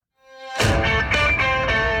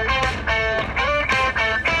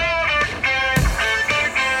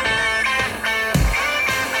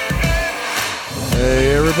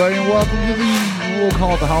everybody, and welcome to we'll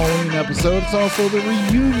call it the Halloween episode. It's also the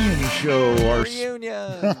reunion show.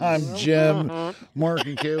 Reunion. I'm Jim. Mark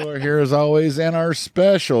and Kayla are here as always, and our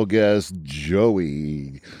special guest,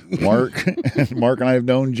 Joey. Mark and I have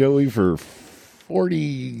known Joey for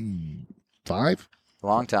 45?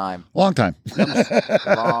 Long time. Long time.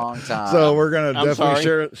 Long time. So we're going to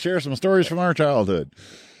definitely share some stories from our childhood.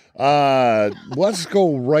 Let's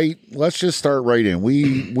just start right in.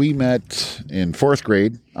 We met in fourth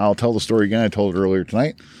grade. I'll tell the story again. I told it earlier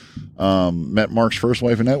tonight. Met Mark's first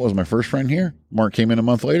wife, Annette, was my first friend here. Mark came in a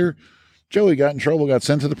month later. Joey got in trouble, got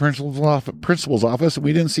sent to the principal's office, and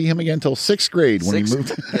we didn't see him again until sixth grade when he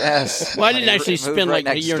moved. Yes. Well, I didn't actually spend right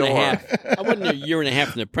like a year and a door. half. I wasn't a year and a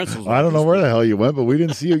half in the principal's I don't know office. where the hell you went, but we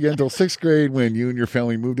didn't see you again until sixth grade when you and your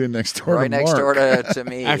family moved in next door Right to next Mark. door to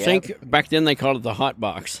me. I yeah. think back then they called it the hot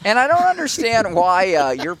box. And I don't understand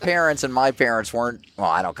why your parents and my parents weren't, well,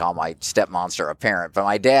 I don't call my stepmonster a parent, but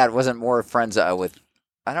my dad wasn't more friends with,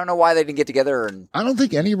 I don't know why they didn't get together. And I don't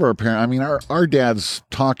think any of our parents, I mean, our dads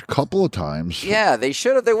talked a couple of times. yeah, they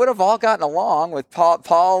should have. They would have all gotten along with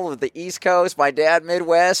Paul with the East Coast, my dad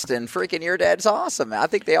Midwest, and freaking your dad's awesome. I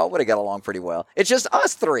think they all would have got along pretty well. It's just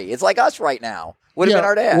us three. It's like us right now. Would have been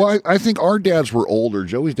our dad. Well, I think our dads were older.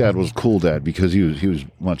 Joey's dad was a cool dad because he was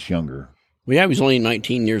much younger. Well, yeah, he was only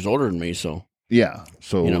 19 years older than me, so. Yeah.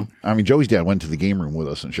 So, You know. I mean, Joey's dad went to the game room with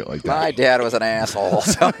us and shit like that. My dad was an asshole.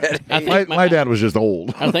 So My dad was just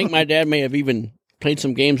old. I think my dad may have even played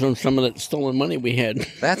some games on some of that stolen money we had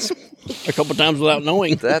that's a couple times without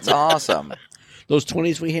knowing. awesome. Those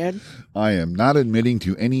 20s we had. I am not admitting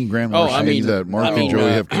to any grand larceny that Mark and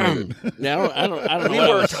Joey have committed. No, I don't We know.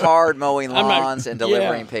 worked hard mowing I'm not- lawns and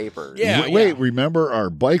delivering yeah. papers. Yeah. Wait, remember our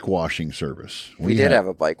bike washing service? We did have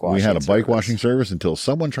a bike washing We had a bike service. washing service until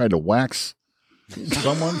someone tried to wax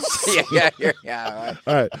someone's. yeah. Right.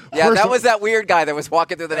 All right. Yeah, First that of- was that weird guy that was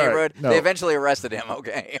walking through the All right, neighborhood. no. They eventually arrested him.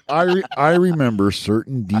 Okay. I remember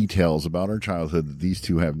certain details about our childhood that these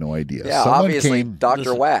two have no idea. Yeah, Someone obviously, came,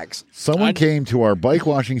 Dr. Wax. someone came to our bike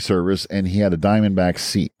washing service and he had a Diamondback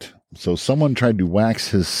seat. So someone tried to wax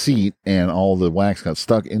his seat and all the wax got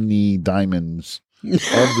stuck in the diamonds of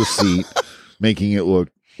the seat, making it look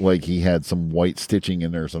like he had some white stitching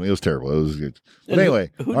in there or something. It was terrible. It was good. But And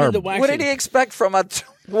anyway, who our- did the waxing? What did he expect from a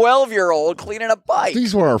 12-year-old cleaning a bike?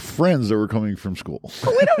 these were our friends that were coming from school.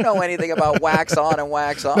 We don't know anything about wax on and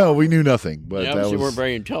wax off. No, we knew nothing. But They that obviously was weren't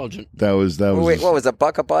very intelligent. that was Wait, what was a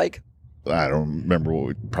buck a bike? I don't remember what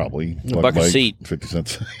we probably buck a seat. 50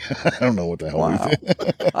 cents. I don't know what the hell we Wow.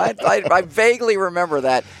 did. I vaguely remember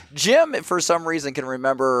that. Jim, for some reason, can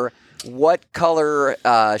remember what color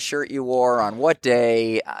shirt you wore on what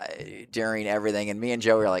day during everything. And me and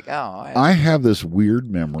Joey are like, I have this weird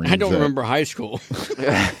memory. I don't that- remember high school.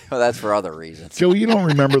 well, that's for other reasons. Joe, you don't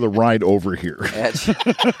remember the ride over here. It's-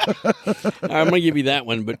 I'm going to give you that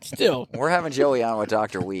one, but still. We're having Joey on with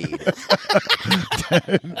Dr. Weed.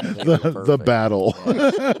 the battle.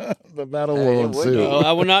 The battle Hey, will it would ensue. be. Oh,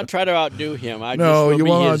 I will not try to outdo him. No, you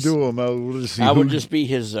won't do them. We'll just see I who- would just be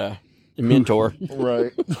his mentor.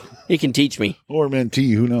 right. He can teach me. Or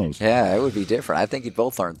mentee, who knows? Yeah, it would be different. I think you'd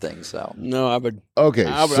both learn things. So No, I would. Okay,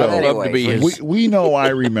 I would so I'd love to be Anyway, his. we know I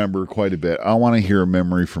remember quite a bit. I want to hear a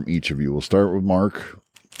memory from each of you. We'll start with Mark.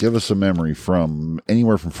 Give us a memory from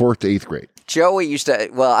anywhere from 4th to 8th grade. Joey used to.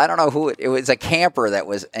 Well, I don't know who it was. A camper that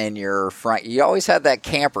was in your front. You always had that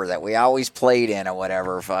camper that we always played in or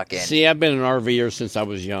whatever. Fucking. See, I've been an RVer since I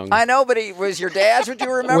was young. I know, but it was your dad's. Would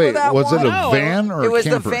you remember Wait, that was one? it a No, van or It a was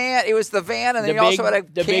camper? the van. It was the van, and then the you also had a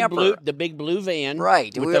the camper. big blue van,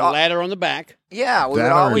 Right. with We the would al- ladder on the back. Yeah, we That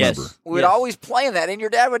would I always remember. we would Yes. always play in that, and your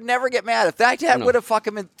dad would never get mad. If that dad No. would have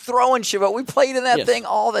fucking been throwing shit, but we played in that Yes. thing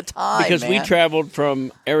all the time. Because we man. traveled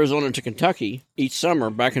from Arizona to Kentucky each summer,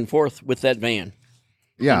 back and forth with that van.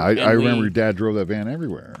 Yeah, I And remember we- your dad drove that van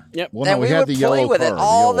everywhere. Yep. Well, and no, we had would the play yellow with car, it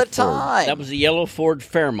all yellow the Ford. time. That was the yellow Ford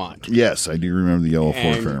Fairmont. Yes, I do remember the yellow Ford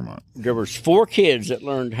And Fairmont. There was 4 kids that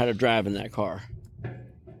learned how to drive in that car.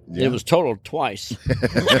 Yeah. It was totaled twice.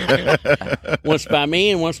 Once by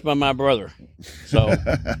me and once by my brother. So,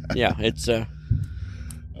 yeah, it's All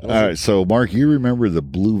right, so Mark, you remember the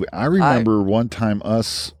blue? I remember one time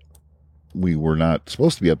we were not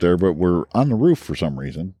supposed to be up there, but we're on the roof for some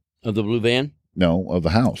reason. of the blue van. No, of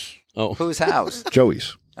the house, Oh, Whose house?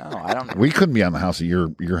 Joey's. Oh, I don't know. We couldn't be on the house of your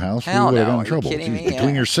house. Hell we would have no. gotten in Are you trouble. kidding me? Between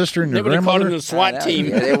Yeah. your sister and they your would have called him grandmother. the SWAT I know. team.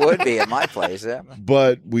 Yeah, it would be at my place. Yeah.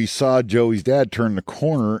 But we saw Joey's dad turn the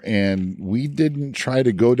corner, and we didn't try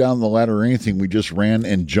to go down the ladder or anything. We just ran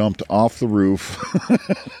and jumped off the roof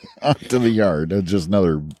onto the yard. That's just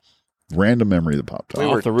another random memory that popped up.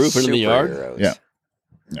 Off the roof into the yard? superheroes. Yeah.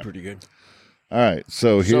 Yeah. Pretty good. All right,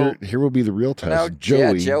 so here will be the real test. No,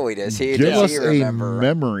 Joey, yeah, Joey does. Give us a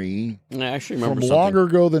memory I actually from remember something. longer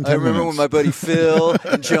ago than 10 I remember minutes. when my buddy Phil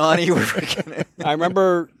and Johnny were freaking. I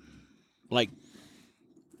remember, like,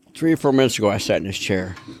 3 or 4 minutes ago, I sat in this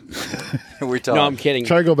chair. We're talking. No, I'm kidding.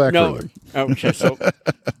 Try to go back No, further. okay, so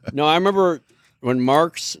no, I remember when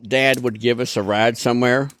Mark's dad would give us a ride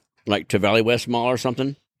somewhere, like to Valley West Mall or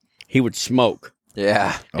something. He would smoke,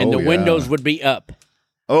 Yeah. and the windows would be up,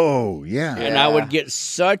 Oh, yeah. and I would get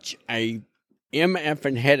such a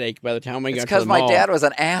MFing headache by the time we It's got to because the my mall. dad was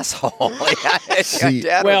an asshole. My See,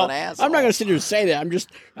 dad Well, was an asshole. I'm not going to sit here and say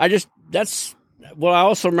that. That's. Well, I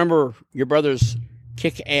also remember your brother's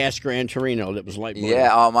kick-ass Gran Torino that was light blue. Yeah.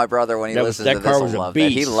 Oh, my brother, when he That was- listens that to car this, was will a love that.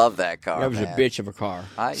 He beast. loved that car. that was man. a bitch of a car.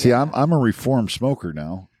 See, I'm a reformed smoker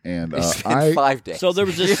now, and It's been I 5 days. So there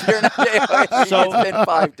was this. It's been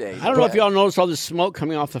 5 days. I don't know if y'all noticed all this smoke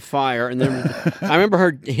coming off the fire, and then I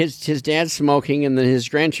remember his dad smoking, and then his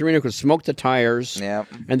Gran Torino could smoke the tires, Yeah.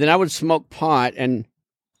 and then I would smoke pot. And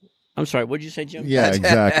I'm sorry, what did you say, Jim? yeah,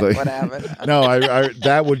 exactly. What happened? No, I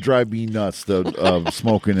that would drive me nuts. The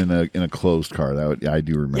smoking in a closed car. I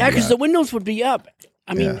do remember. Yeah, because that. the windows would be up.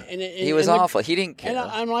 I mean, Yeah. and He was awful. He didn't care. And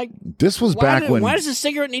I'm like, This was back when why does the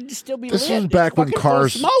cigarette need to still be this lit? was back It's when fucking full of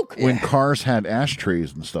cars smoke. when cars had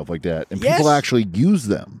ashtrays and stuff like that, and Yes. people actually used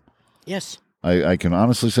them. Yes. I can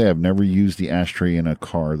honestly say I've never used the ashtray in a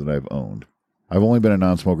car that I've owned. I've only been a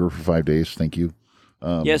non-smoker for 5 days. Thank you.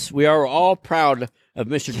 Yes, we are all proud of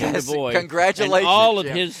Mr. Jim Yes, DuBois. congratulations, and all of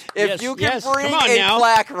Jim. his. If yes, you can yes, bring come on a now.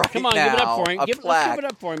 plaque right come on, now, give it up for him. a Let's plaque. give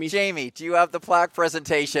it up for him. Jamie, do you have the plaque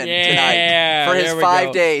presentation Yeah, tonight for his there we 5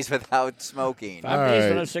 go. days without smoking? 5 days All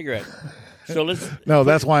without right. a cigarette. So let's. No,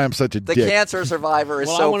 that's why I'm such a The dick. cancer survivor is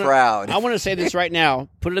Well, so proud. I want to say this right now.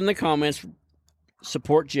 Put it in the comments.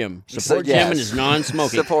 Support Jim. So, Support yes. Jim and his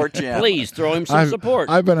non-smoking. Support Jim. Please throw him some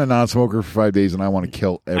support. I've been a non-smoker for 5 days, and I want to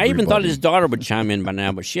kill everybody. I even thought his daughter would chime in by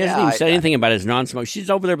now, but she hasn't Yeah, even said anything about his non-smoke.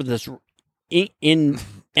 She's over there with this in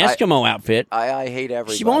Eskimo outfit. I hate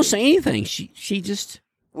everybody. She won't say anything. She just.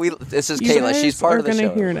 This is You Kayla. guys She's part of the are show. going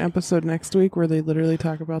to hear an episode next week where they literally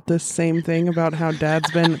talk about this same thing about how Dad's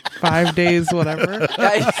been 5 days, whatever.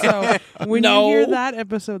 So when No. you hear that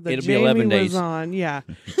episode that It'll be 11 Jamie days. was on, yeah.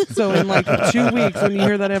 So in like 2 weeks, when you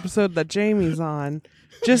hear that episode that Jamie's on,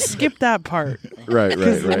 just skip that part Right,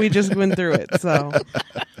 because right. we just went through it. So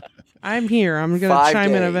I'm here. I'm going to 5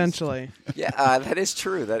 chime in days. eventually. Yeah, that is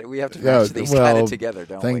true. That we have to Yeah, match these well, kind of together,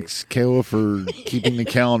 don't Thanks, Kayla, for keeping the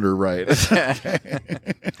calendar right. we?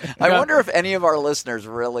 I wonder if any of our listeners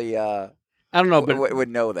really I don't know, but would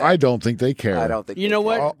know that. I don't think they care. I don't think You they know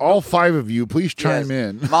care. what? All 5 of you, please chime Yes.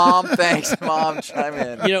 in. Mom, thanks. Mom, chime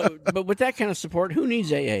in. but with that kind of support, who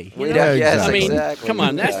needs AA? You We know? don't- yes, exactly. I mean, exactly. come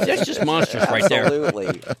on, that's just monstrous right there.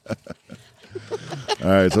 Absolutely. All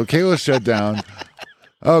right, so Kayla shut down.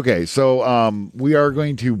 Okay, so we are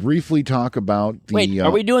going to briefly talk about the. Wait,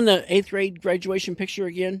 are we doing the 8th grade graduation picture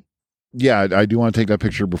again? Yeah, I do want to take that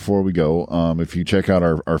picture before we go. If you check out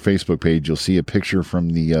our Facebook page, you'll see a picture from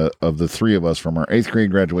the of the 3 of us from our 8th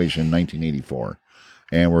grade graduation in 1984,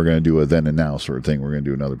 and we're going to do a then and now sort of thing. We're going to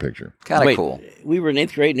do another picture. Kind of Wait, cool. We were in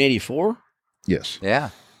 8th grade in 84? Yes. Yeah.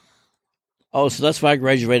 Oh, so that's why I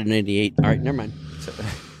graduated in 88. All right, never mind.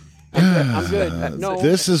 I'm good. No.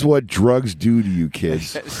 This is what drugs do to you,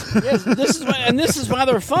 kids. Yes, this is why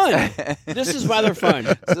they're fun. This is why they're fun.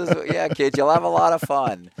 Yeah, kids, you'll have a lot of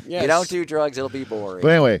fun. Yes. You don't do drugs, it'll be boring. But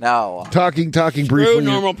anyway, No. talking briefly,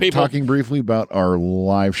 normal people. talking briefly about our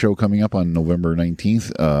live show coming up on November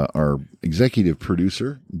 19th. Our executive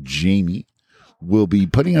producer Jamie will be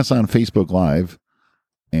putting us on Facebook Live,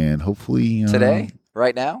 and hopefully Today?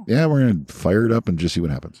 Right now? Yeah, we're gonna fire it up and just see what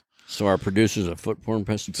happens. So our producer's a foot porn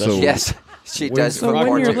festival. So- Yes. She does. So when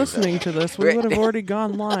report you're to- listening to this, we would have already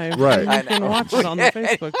gone live. Right. And I you can know. watch it on the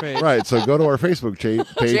Facebook page. Right, so go to our Facebook page.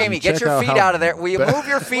 Jamie, and get check your feet how- out of there. Will you move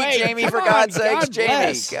your feet, Wait, Jamie, for come God's on, sakes? God Jamie,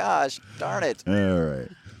 bless. gosh, darn it. All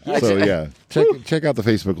right. So yeah, check out the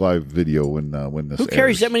Facebook Live video when this. Who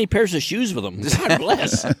carries airs. that many pairs of shoes with them? God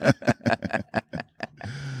bless.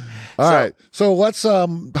 All right, so let's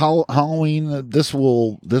Halloween. This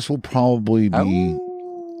will probably be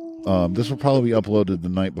this will probably be uploaded the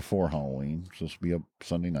night before Halloween. So this will be up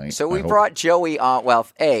Sunday night. So we I hope. brought Joey on. Well,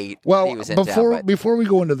 he was in town, but before we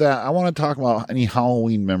go into that, I want to talk about any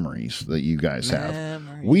Halloween memories that you guys have.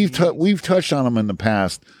 We've touched on them in the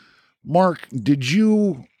past. Mark, did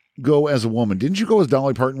you go as a woman? Didn't you go as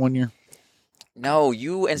Dolly Parton one year? No,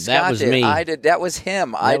 you and That Scott was did. me. I did. That was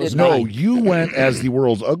him. I was did me. not. No, you went as the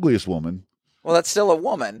world's ugliest woman. Well, that's still a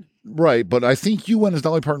woman. Right, but I think you went as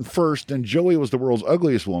Dolly Parton first, and Joey was the world's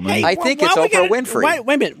ugliest woman. I think it's why we Oprah got- Winfrey.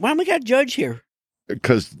 Wait a minute. Why we got a judge here?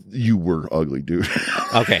 Because you were ugly, dude.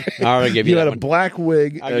 Okay, I'll give you. You had that a black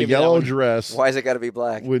wig, I'll a give you that yellow one. dress. Why is it got to be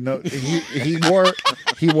black? With no, he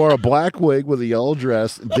wore a black wig with a yellow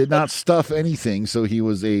dress. Did not stuff anything, so he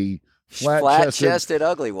was a flat-chested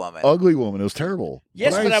ugly woman. Ugly woman. It was terrible.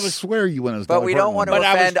 Yes, but I I was- swear you went as. But we don't want to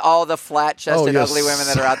offend all the flat-chested ugly women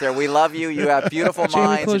that are out there. We love you. You have beautiful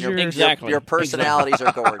minds, and your personalities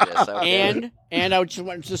are gorgeous. Okay? And I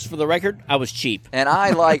just for the record, I was cheap. And I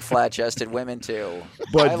like flat-chested women too.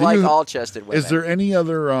 But I like all-chested women. Is there any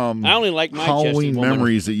other I only like my Halloween chested woman.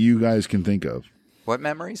 memories that you guys can think of? What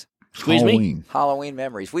memories? Squeeze Halloween. me. Halloween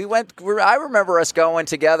memories. I remember us going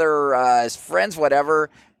together as friends, whatever.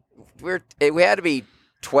 We had to be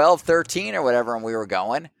 12, 13 or whatever, and we were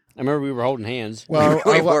going. I remember we were holding hands. Well,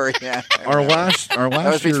 we were, yeah. Our last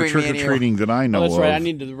year trick or treating that I know that's of right. I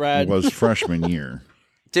needed the ride. was freshman year.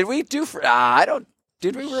 Did we do? I don't.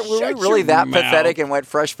 Did we? Were we really that pathetic and went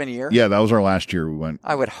freshman year? Yeah, that was our last year. We went.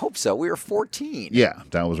 I would hope so. We were 14. Yeah,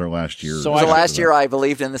 that was our last year. So it was the last year I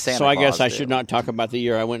believed in the Santa So I guess Claus, I should not talk about the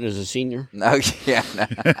year I went as a senior. No, yeah. No.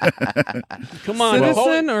 Come on,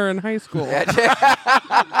 Citizen or in high school?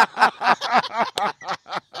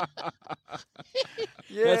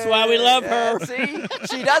 That's why we love her. See,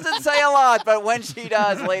 she doesn't say a lot, but when she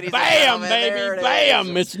does, ladies and Bam, gentlemen, baby, there it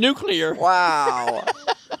bam! is. It's nuclear. Wow.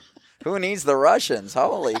 Who needs the Russians?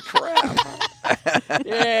 Holy crap.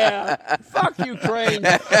 Yeah. Fuck Ukraine.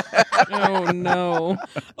 Oh, no.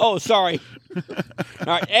 Oh, sorry. All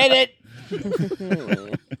right, edit.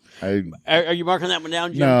 Are you marking that one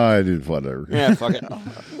down, Jim? No, I did whatever. Yeah, fuck it.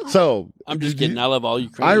 So I'm just kidding. I love all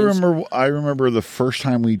Ukrainians. I remember the first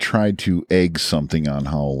time we tried to egg something on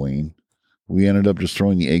Halloween. We ended up just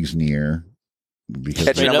throwing the eggs in the air.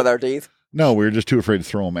 Catching them with our teeth? No, we were just too afraid to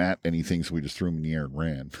throw them at anything, so we just threw them in the air and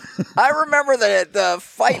ran. I remember the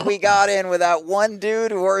fight we got in with that one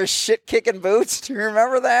dude who wore his shit-kicking boots. Do you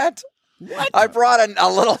remember that? What? I brought a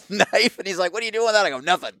little knife, and he's like, what are you doing with that? I go,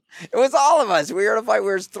 nothing. It was all of us. We were in a fight. We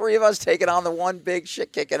were three of us taking on the one big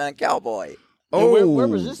shit-kicking cowboy. Oh, where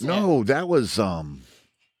was this no, that was... Have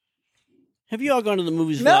you all gone to the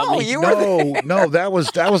movies No, without me? you were there. No, that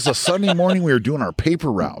was a Sunday morning. We were doing our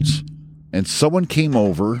paper routes, and someone came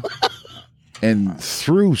over and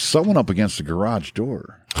threw someone up against the garage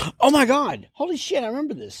door. Oh, my God. Holy shit, I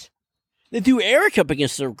remember this. They threw Eric up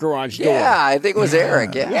against the garage door. Yeah, I think it was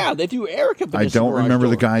Eric. Yeah, they threw Eric up I against the garage door. don't remember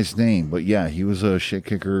the guy's name, but yeah, he was a shit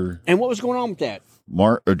kicker. And what was going on with that?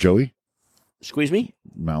 Joey, Squeeze me?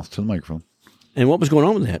 mouth to the microphone. And what was going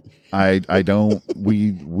on with that? I don't.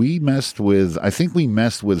 We messed with. I think we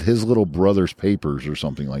messed with his little brother's papers or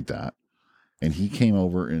something like that. And he came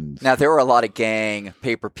over and now there were a lot of gang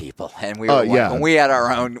paper people, and we were yeah. we had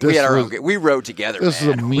our own. We rode together. This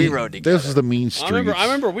is we rode together. This is the mean streets. I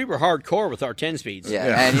remember we were hardcore with our 10 speeds.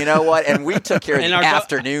 Yeah, and you know what? And we took care of And the our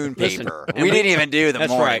afternoon listen, paper. and We we- didn't even do the that's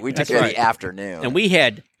morning. right, We took that's care of right. the afternoon. And we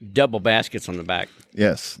had double baskets on the back.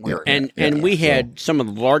 Yes, And we had some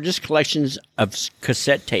of the largest collections of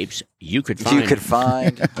cassette tapes you could find. You could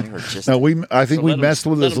find. They were just No, I think So we let him- messed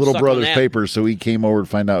with let his him little suck on brother's that. papers, so he came over to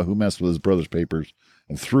find out who messed with his brother's papers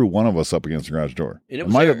and threw one of us up against the garage door. And it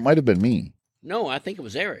was might Eric. have been me. No, I think it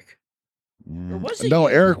was Eric. Or was it No,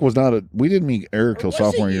 you? Eric was not a. We didn't meet Eric Or till was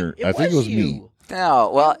sophomore it year. you? I think it was me. you.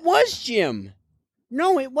 no. Well, It was Jim.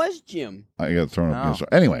 No, it was Jim. I got thrown up Oh. against.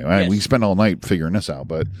 Anyway, Yes. we spent all night figuring this out,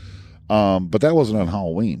 but that wasn't on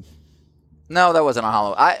Halloween. no, that wasn't a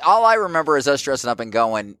Halloween. All I remember is us dressing up and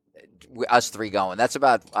going. Us three going. That's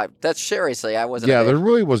about. That's seriously. I wasn't. Yeah, a big- there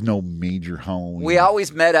really was no major Halloween. We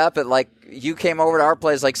always met up at you came over to our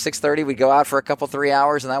place like 6:30. We'd go out for a couple 3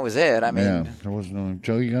 hours, and that was it. I mean, yeah, there was no.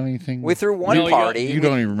 Joe, you got anything? we threw one No, you- party. you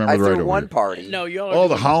don't even remember I right threw over one here. party. No, y'all. Oh,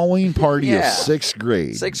 the Halloween party Yeah. of sixth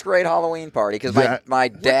grade. Sixth grade Halloween party because That- my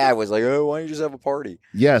dad was like, "Oh, why don't you just have a party?"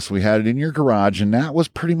 Yes, we had it in your garage, and that was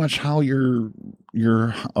pretty much how your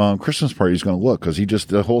Christmas party is going to look because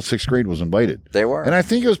the whole sixth grade was invited, They were, and I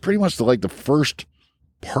think it was pretty much the first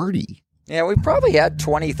party. yeah, we probably had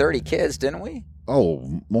 20, 30 kids, didn't we?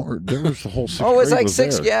 Oh, more. There was the whole sixth Oh, it was grade like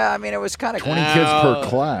six. there. Yeah, I mean, it was kind of 20 kids per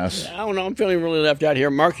class. I don't know. I'm feeling really left out here.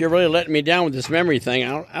 Mark, you're really letting me down with this memory thing.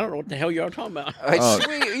 I don't know what the hell you're talking about.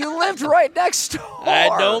 Sweet, you lived right next door. That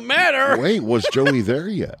don't matter. Wait, was Joey there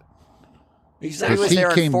yet? He Exactly. was He there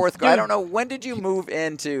in came- fourth grade. I don't know. When did you move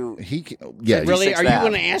into? Yeah, Really? Six Are you that.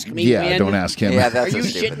 going to ask me? yeah. when? Don't ask him. Yeah, Are that's you a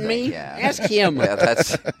stupid shitting thing. me? Yeah. Ask him. Yeah,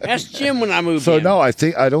 that's. Ask Jim when I moved So in. no, I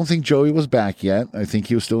don't think Joey was back yet. I think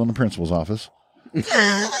he was still in the principal's office.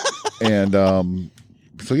 And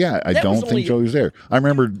so yeah, I That don't was only- think Joey was there. I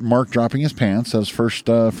remember Mark dropping his pants. That was first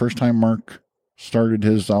time Mark started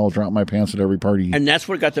his "I'll drop my pants at every party." And that's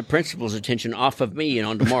what got the principal's attention off of me and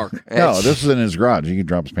onto Mark. No, this was in his garage. He could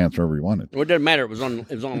drop his pants wherever he wanted. Well, it doesn't matter. It was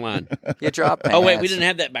online. You drop pants. Oh wait, we didn't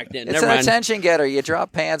have that back then. It's Never an mind. attention getter. You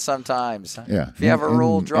drop pants sometimes. Yeah. If you have a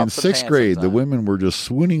rule, drop in the sixth pants grade, the sometimes. women were just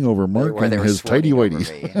swooning over Mark and They were his tidy swooning over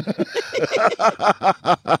whities.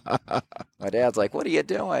 me. My dad's like, "What are you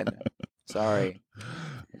doing?" Sorry.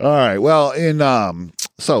 All right. Well,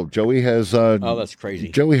 so Joey has Oh, that's crazy.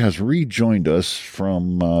 Joey has rejoined us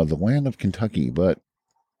from the land of Kentucky, but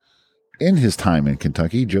in his time in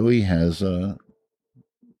Kentucky, Joey has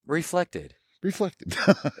Reflected. reflected.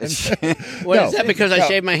 Is that because I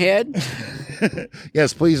shaved my head?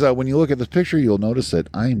 Yes, please. When you look at this picture, you'll notice that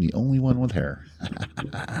I am the only one with hair.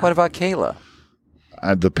 What about Kayla?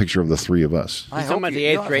 The picture of the three of us. I He's hope talking about you the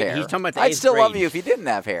eighth have grade. hair. He's talking about the I'd eighth still love grade. you if you didn't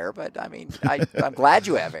have hair, but I mean, I'm glad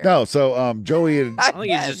you have hair. No, so Joey, I think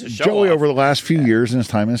he's just a show Joey off. over the last few years in his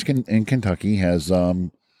time in Kentucky has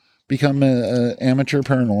become an amateur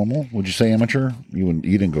paranormal. Would you say amateur? You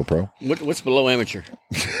didn't go pro. What's below amateur?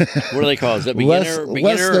 What do they call it? Is that beginner?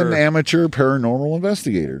 Less than amateur paranormal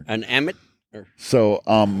investigator. An amateur? So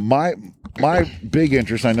my big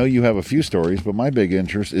interest, I know you have a few stories, but my big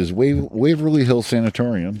interest is Waverly Hill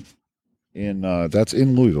Sanatorium that's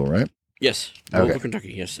in Louisville, right? Yes. Okay. Louisville,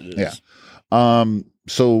 Kentucky. Yes, it is. Yeah.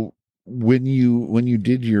 So when you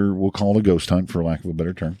did your, we'll call it a ghost hunt for lack of a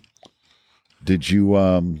better term, did you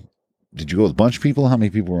go with a bunch of people? How many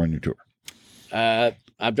people were on your tour?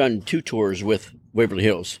 I've done 2 tours with Waverly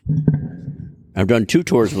Hills.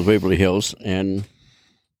 And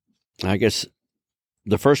I guess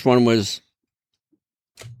the first one was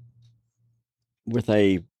with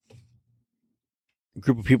a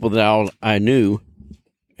group of people that I knew,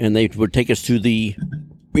 and they would take us to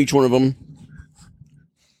each one of them.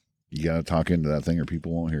 You got to talk into that thing or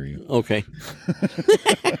people won't hear you. Okay.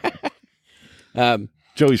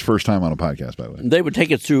 Joey's first time on a podcast, by the way. They would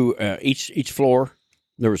take us through each floor.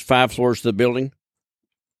 There was 5 floors to the building,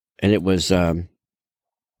 and it was 5,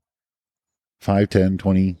 10,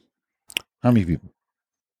 20. How many people?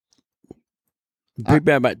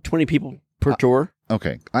 about 20 people per tour.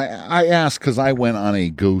 Okay. I asked because I went on a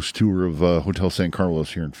ghost tour of Hotel San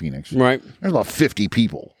Carlos here in Phoenix. Right. There's about 50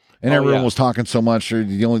 people. And everyone was talking so much.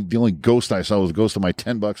 The only ghost I saw was a ghost of my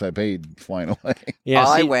 $10 I paid flying away. Yeah,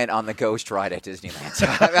 I went on the ghost ride at Disneyland. So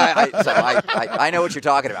I know what you're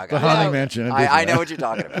talking about, guys. The Haunted Mansion. I know what you're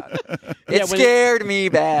talking about. It scared me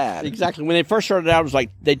bad. Exactly. When they first started out, it was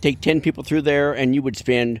like they'd take 10 people through there, and you would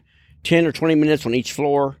spend 10 or 20 minutes on each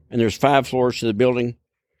floor, and there's 5 floors to the building.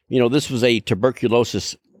 You know, this was a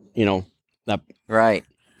tuberculosis, Right.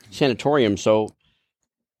 sanatorium, so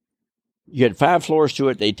you had 5 floors to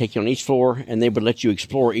it. They'd take you on each floor, and they would let you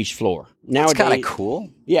explore each floor. Nowadays, That's kind of cool.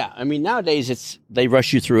 Yeah, I mean, nowadays they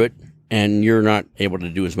rush you through it, and you're not able to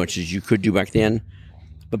do as much as you could do back then.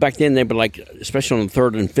 But back then, they would, like, especially on the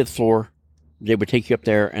 3rd and 5th floor, they would take you up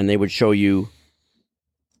there, and they would show you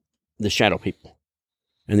the shadow people.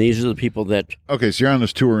 And these are the people that... Okay, so you're on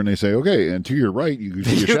this tour, and they say, okay, and to your right, you can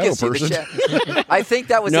see a shadow person. I think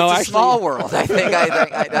that was No, It's actually- a Small World. I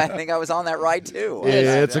think I was on that ride, too.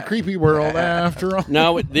 Yeah, it's a creepy world after all.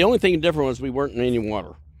 No, the only thing different was we weren't in any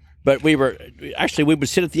water. But we would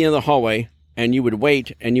sit at the end of the hallway, and you would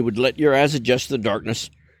wait, and you would let your eyes adjust to the darkness.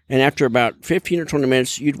 And after about 15 or 20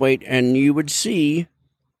 minutes, you'd wait, and you would see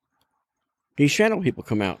these shadow people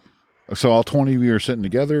come out. So all 20 of you are sitting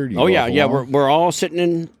together? Oh yeah. We're all sitting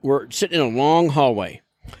in a long hallway.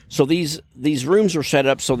 So these rooms were set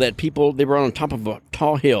up so that they were on top of a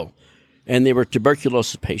tall hill, and they were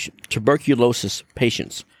tuberculosis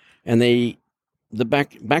patients. And back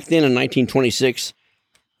then in 1926,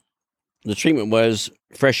 the treatment was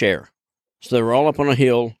fresh air. So they were all up on a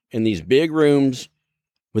hill in these big rooms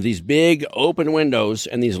with these big open windows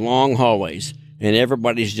and these long hallways, and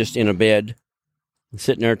everybody's just in a bed,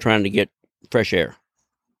 sitting there trying to get fresh air.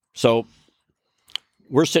 So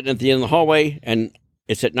we're sitting at the end of the hallway, and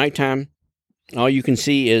it's at nighttime. All you can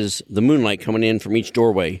see is the moonlight coming in from each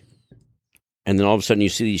doorway, and then all of a sudden you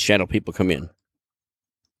see these shadow people come in.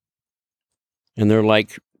 And they're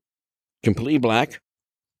like completely black.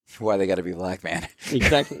 Why they got to be black, man?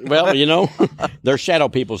 Exactly. Well, they're shadow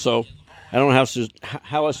people, so I don't know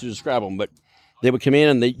how else to describe them, but they would come in,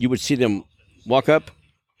 and you would see them walk up,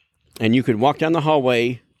 and you could walk down the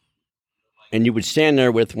hallway, and you would stand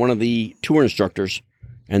there with one of the tour instructors,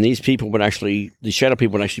 and these shadow people would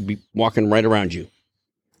actually be walking right around you.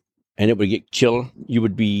 And it would get chill. You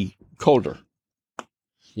would be colder.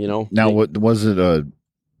 Now, what was it?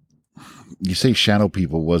 you say shadow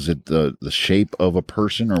people. Was it the shape of a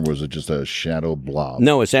person, or was it just a shadow blob?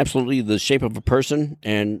 No, it's absolutely the shape of a person,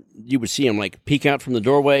 and you would see them like peek out from the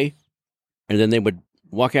doorway, and then they would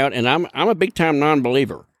walk out. And I'm a big time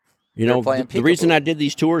non-believer. You know, the reason I did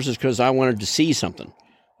these tours is because I wanted to see something.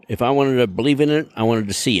 If I wanted to believe in it, I wanted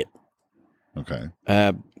to see it. Okay.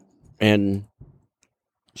 And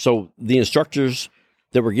so the instructors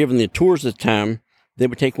that were giving the tours at the time, they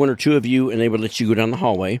would take one or two of you, and they would let you go down the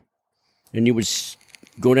hallway. And you would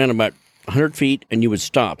go down about 100 feet, and you would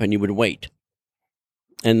stop, and you would wait.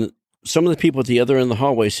 And some of the people at the other end of the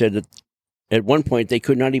hallway said that at one point they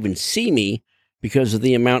could not even see me because of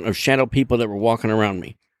the amount of shadow people that were walking around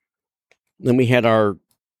me. Then we had our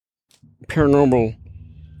paranormal,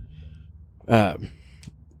 I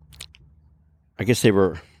guess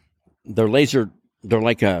they're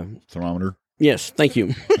like a... Thermometer? Yes, thank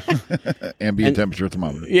you. Ambient temperature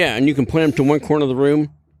thermometer. Yeah, and you can point them to one corner of the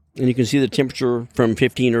room, and you can see the temperature from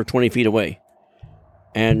 15 or 20 feet away.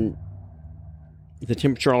 And the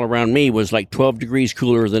temperature all around me was like 12 degrees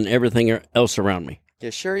cooler than everything else around me. You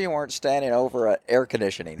sure you weren't standing over an air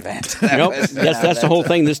conditioning vent? Nope, that's the whole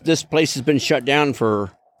thing. This place has been shut down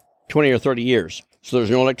for 20 or 30 years. So there's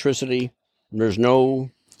no electricity. There was no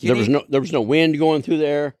wind going through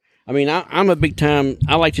there. I mean, I'm a big time,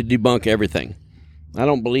 I like to debunk everything. I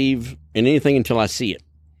don't believe in anything until I see it.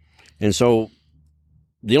 And so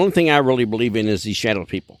the only thing I really believe in is these shadow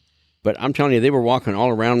people. But I'm telling you, they were walking all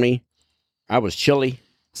around me. I was chilly.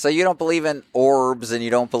 So you don't believe in orbs, and you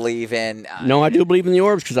don't believe in... No, I do believe in the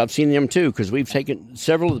orbs because I've seen them too, because we've taken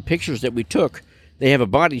several of the pictures that we took. They have a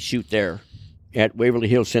body chute there at Waverly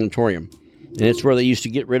Hills Sanatorium. And it's where they used to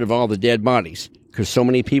get rid of all the dead bodies because so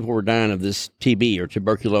many people were dying of this TB or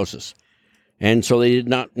tuberculosis. And so they did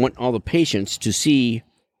not want all the patients to see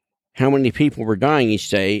how many people were dying each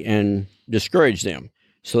day and discourage them.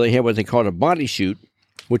 So they had what they called a body chute,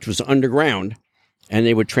 which was underground, and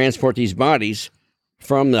they would transport these bodies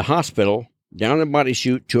from the hospital down the body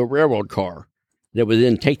chute to a railroad car that would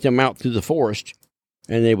then take them out through the forest,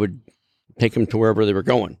 and they would take them to wherever they were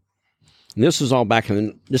going. And this was all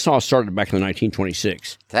this all started back in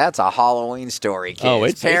 1926. That's a Halloween story, kids. Oh,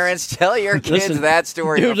 Parents, tell your kids that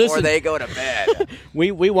story before they go to bed.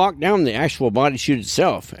 We walked down the actual body chute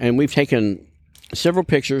itself, and we've taken several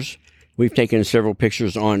pictures. We've taken several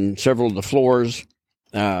pictures on several of the floors.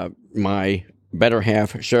 My better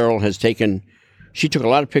half, Cheryl, she took a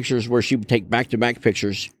lot of pictures where she would take back-to-back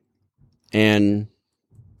pictures, and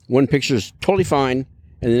one picture is totally fine,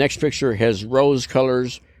 and the next picture has rose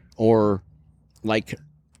colors or like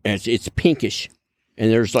it's pinkish,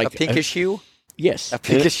 and there's like a pinkish hue. Yes, a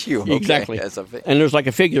pinkish hue. Okay. Exactly. And there's like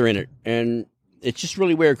a figure in it, and it's just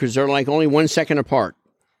really weird because they're like only 1 second apart.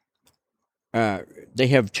 They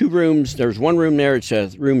have two rooms. There's one room there. It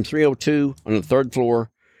says room 302 on the third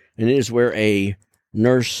floor, and it is where a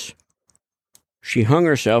nurse, she hung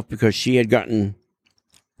herself because she had gotten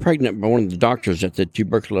pregnant by one of the doctors at the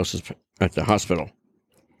tuberculosis at the hospital.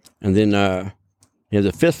 And then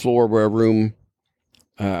the fifth floor where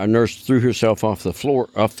a nurse threw herself off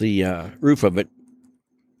the roof of it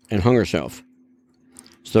and hung herself.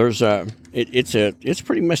 So there's it's a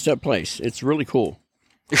pretty messed up place. It's really cool.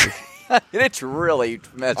 It's really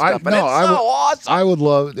messed up, but it's awesome. I would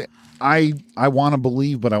love. I want to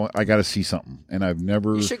believe, but I got to see something, and I've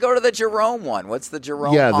never. You should go to the Jerome one. What's the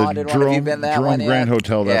Jerome? Yeah, the haunted Jerome, one? Have you been that Jerome one Grand yet?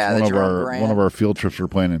 Hotel. That's one of our field trips we're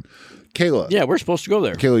planning. Kayla. Yeah, we're supposed to go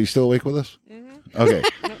there. Kayla, you still awake with us? Mm-hmm. Okay.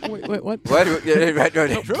 Wait, what?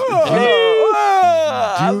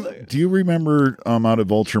 Do you remember out of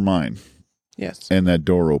Vulture Mine? Yes. And that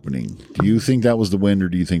door opening. Do you think that was the wind, or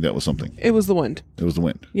do you think that was something? It was the wind. It was the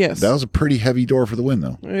wind. Yes. That was a pretty heavy door for the wind,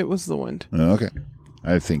 though. It was the wind. Okay.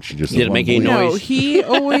 I think she just did it make any noise? No, he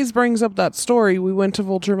always brings up that story. We went to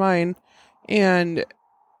Vulture Mine, and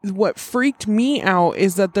what freaked me out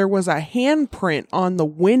is that there was a handprint on the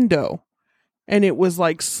window, and it was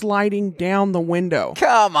like sliding down the window.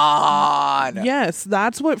 Come on. Yes,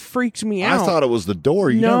 that's what freaked me out. I thought it was the door.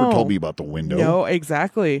 You never told me about the window. No,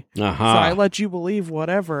 exactly. Uh-huh. So I let you believe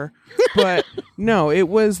whatever. But no, there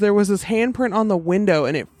was this handprint on the window,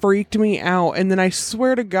 and it freaked me out. And then I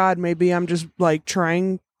swear to God, maybe I'm just like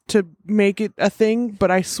trying to make it a thing,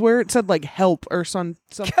 but I swear it said like help or something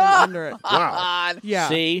under it. Wow. Yeah.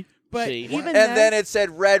 See? But See, even And then it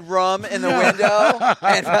said red rum in the window.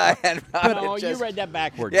 But you read that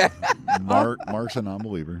backwards. Yeah. Mark's a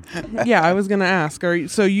non-believer. yeah, I was gonna ask.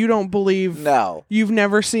 So you don't believe? No. You've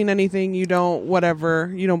never seen anything. You don't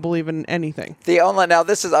whatever. You don't believe in anything. Now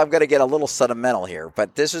this is, I'm going to get a little sentimental here,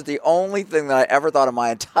 but this is the only thing that I ever thought in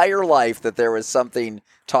my entire life that there was something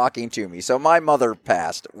talking to me. So my mother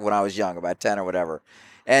passed when I was young, about 10 or whatever.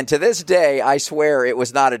 And to this day, I swear it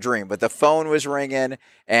was not a dream, but the phone was ringing,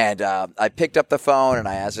 and I picked up the phone, and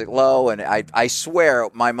I asked it low, and I swear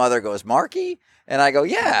my mother goes, Marky? And I go,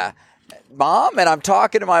 yeah, Mom, and I'm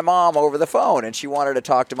talking to my mom over the phone, and she wanted to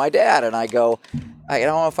talk to my dad, and I go, I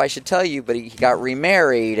don't know if I should tell you, but he got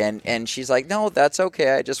remarried, and she's like, no, that's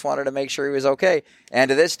okay, I just wanted to make sure he was okay. And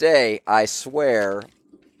to this day, I swear,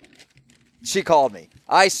 she called me.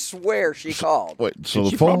 I swear she called. Wait, so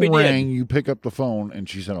the phone rang, you pick up the phone, and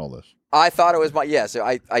she said all this. I thought it was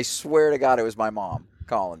I swear to God it was my mom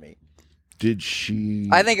calling me. Did she?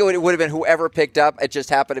 I think it would have been whoever picked up. It just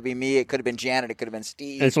happened to be me. It could have been Janet. It could have been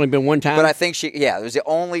Steve. And it's only been one time? But I think it was the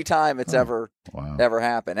only time it's ever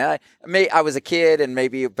happened. And I was a kid,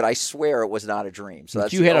 but I swear it was not a dream. So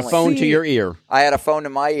that's you had a phone to your ear. I had a phone to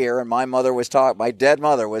my ear, and my mother was my dead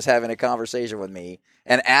mother was having a conversation with me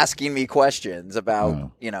and asking me questions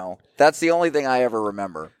about, that's the only thing I ever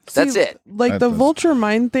remember. That's it. Like the vulture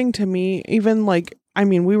mind thing to me, even like, I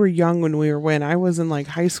mean, we were young when I was in like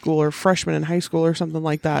high school or freshman in high school or something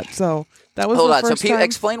like that. So that was Hold the on. first So time.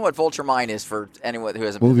 explain what vulture mind is for anyone who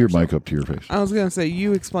hasn't. Move your mic up to your face. I was going to say,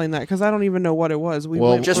 you explain that because I don't even know what it was.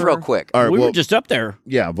 Just real quick. All right, we were just up there.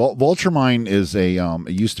 Yeah, Vulture Mine is it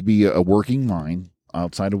used to be a working mine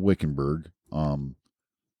outside of Wickenburg.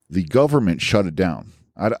 The government shut it down.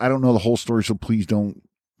 I don't know the whole story, so please don't.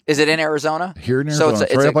 Is it in Arizona? Here in Arizona,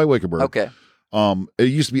 it's right up by Wickenburg. Okay. It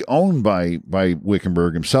used to be owned by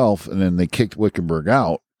Wickenburg himself, and then they kicked Wickenburg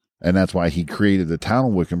out, and that's why he created the town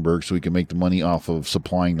of Wickenburg so he could make the money off of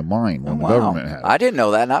supplying the mine when the government had it. I didn't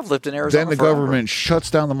know that, and I've lived in Arizona. Then the government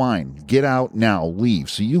shuts down the mine. Get out now, leave.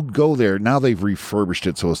 So you go there. Now they've refurbished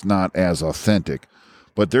it so it's not as authentic,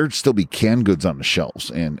 but there'd still be canned goods on the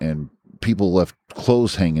shelves, and people left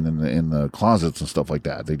clothes hanging in the closets and stuff like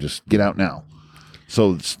that. They just get out now.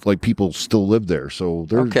 So it's like people still live there. So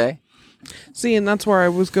they're okay. See, and that's where I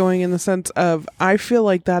was going in the sense of I feel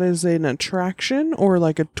like that is an attraction or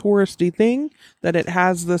like a touristy thing, that it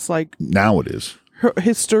has this like now it is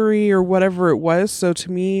history or whatever it was. So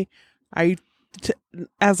to me,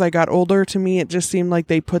 as I got older, to me it just seemed like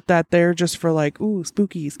they put that there just for like, ooh,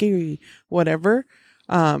 spooky, scary, whatever.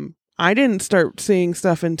 I didn't start seeing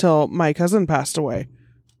stuff until my cousin passed away.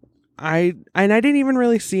 I didn't even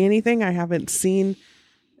really see anything. I haven't seen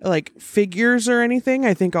like figures or anything.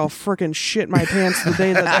 I think I'll frickin' shit my pants the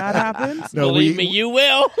day that happens. No, believe me, you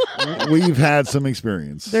will. We've had some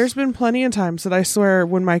experience. There's been plenty of times that I swear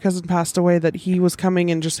when my cousin passed away that he was coming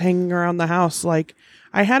and just hanging around the house. Like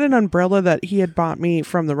I had an umbrella that he had bought me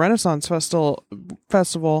from the Renaissance Festival,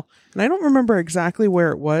 and I don't remember exactly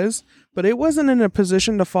where it was, but it wasn't in a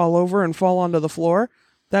position to fall over and fall onto the floor.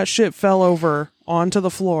 That shit fell over onto the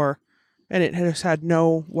floor. And it just had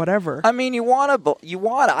no whatever. I mean, I want to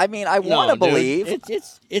believe.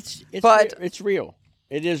 It's real.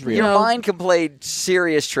 It is real. Your mind can play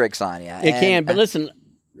serious tricks on you. It can, but listen,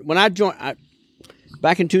 when I joined,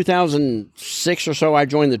 back in 2006 or so, I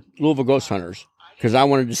joined the Louisville Ghost Hunters because I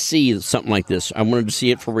wanted to see something like this. I wanted to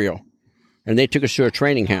see it for real. And they took us to a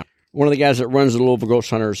training house. One of the guys that runs the Louisville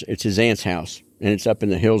Ghost Hunters, it's his aunt's house, and it's up in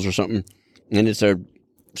the hills or something. And it's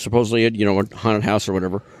supposedly a haunted house or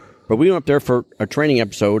whatever. But we went up there for a training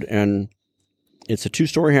episode, and it's a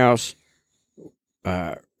 2-story house.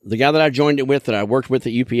 The guy that I joined it with, that I worked with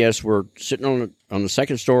at UPS, were sitting on the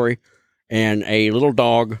second story, and a little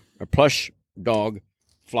dog, a plush dog,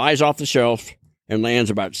 flies off the shelf and lands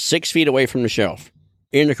about 6 feet away from the shelf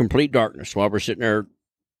in the complete darkness while we're sitting there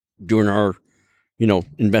doing our,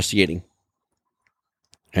 investigating.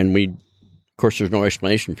 And of course, there's no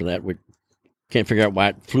explanation for that. We can't figure out why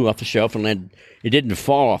it flew off the shelf and landed. It didn't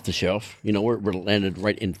fall off the shelf. Where it landed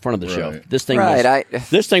right in front of the shelf. This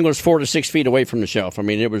thing was 4 to 6 feet away from the shelf. I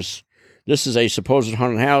mean, this is a supposed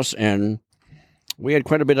haunted house, and we had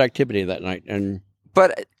quite a bit of activity that night.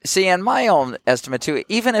 But see, in my own estimate too,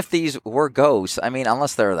 even if these were ghosts, I mean,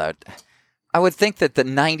 unless they're that, I would think that the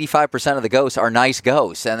 95% of the ghosts are nice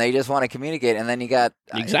ghosts, and they just want to communicate. And then you got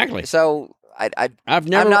exactly. So I'm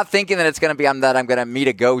not thinking that it's going to be I'm going to meet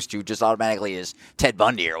a ghost who just automatically is Ted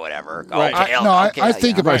Bundy or whatever. Right. I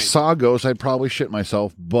think if I saw ghosts, I'd probably shit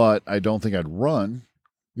myself, but I don't think I'd run.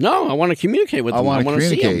 No, I want to communicate with them. I want to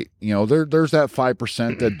communicate. There's that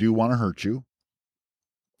 5% that do want to hurt you.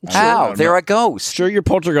 How? They're a ghost. Sure, you're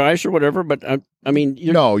poltergeist or whatever, but I mean,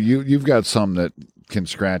 you've got some that can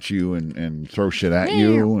scratch you and throw shit at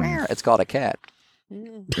you. And... It's called a cat.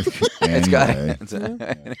 Anyway.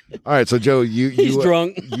 All right, so Joe, he's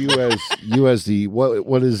drunk. You as the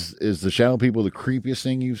what is the shadow people the creepiest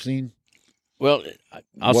thing you've seen? Well,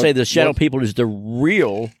 I'll say the shadow people is the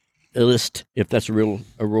realist, if that's a real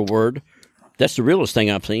word. That's the realest thing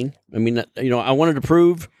I've seen. I mean, I wanted to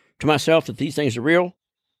prove to myself that these things are real,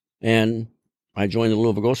 and I joined the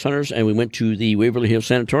Louisville Ghost Hunters, and we went to the Waverly Hills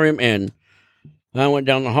Sanatorium, and I went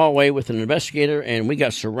down the hallway with an investigator, and we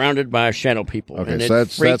got surrounded by shadow people. Okay, and so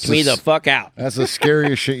it freaked me the fuck out. That's the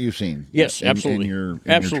scariest shit you've seen. Yes, absolutely. In your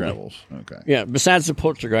travels. Okay. Yeah, besides the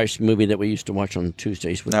Poltergeist movie that we used to watch on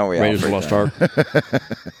Tuesdays with Raiders of the Lost Ark.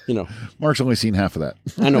 Mark's only seen half of that.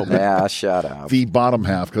 I know. Yeah, shut up. The bottom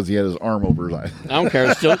half because he had his arm over his eye. I don't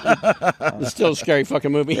care. It's still a scary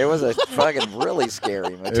fucking movie. It was a fucking really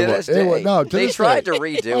scary movie. To this day. They tried to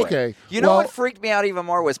redo it. You know what freaked me out even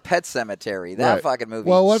more was Pet Sematary. That fucking movie.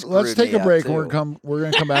 Well, let's take a break. We're going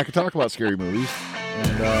to come back and talk about scary movies. And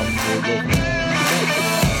we'll go from there.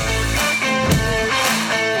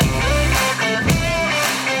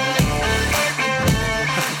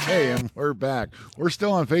 Okay, and we're back. We're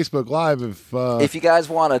still on Facebook Live. If you guys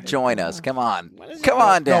want to join us, come on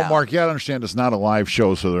down. No, Mark, you got to understand it's not a live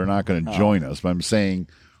show, so they're not going to join us. But I'm saying,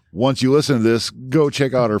 once you listen to this, go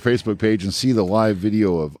check out our Facebook page and see the live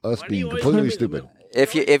video of us being completely stupid.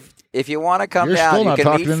 If you want to come You're down, still you not can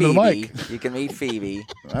talking meet into the Phoebe. mic. You can meet Phoebe.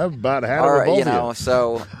 I've about had it with both of you.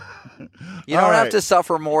 So you don't have to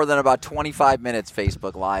suffer more than about 25 minutes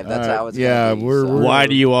Facebook Live. That's how it's going to be. Why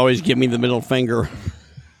do you always give me the middle finger?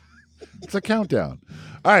 It's a countdown.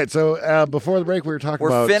 All right, so before the break, we were talking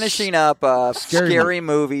about... We're finishing up scary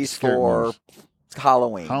movies for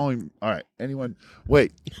Halloween. All right, anyone...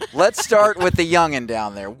 Wait. Let's start with the youngin'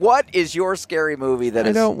 down there. What is your scary movie that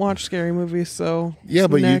I don't watch scary movies, so yeah,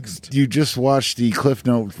 but next. you just watched the Cliff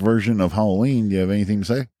Note version of Halloween. Do you have anything to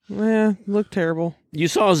say? Look terrible. You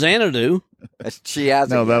saw Xanadu. She has.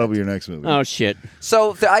 No, that'll be your next movie. Oh shit!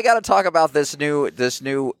 So I got to talk about this new.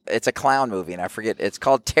 It's a clown movie, and I forget. It's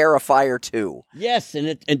called Terrifier 2. Yes,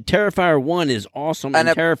 and Terrifier 1 is awesome, and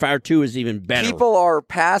Terrifier 2 is even better. People are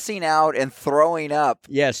passing out and throwing up.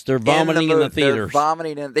 Yes, they're vomiting in the theaters. They're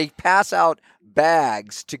vomiting, and they pass out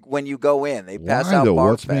bags when you go in. They pass out though? barf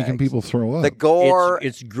What's bags. making people throw up? The gore.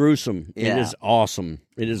 It's gruesome. Yeah. It is awesome.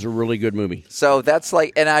 It is a really good movie. So that's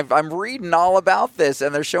and I'm reading all about this,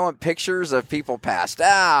 and they're showing pictures of people passed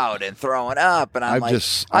out and throwing up, and I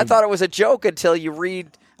thought it was a joke until I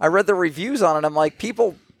read the reviews on it. I'm like,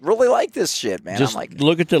 people really like this shit, man. Just I'm like,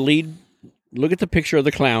 look at the picture of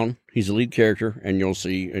the clown. He's the lead character, and you'll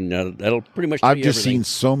see, and that'll pretty much. I've just seen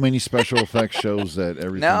so many special effects shows that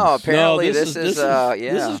everything. No, apparently this is cool.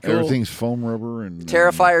 Everything's foam rubber and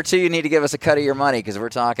Terrifier 2. You need to give us a cut of your money because we're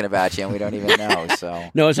talking about you and we don't even know.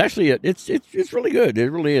 So no, it's actually it's really good. It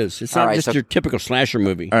really is. It's not just your typical slasher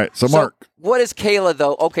movie. All right, so Mark, what is Kayla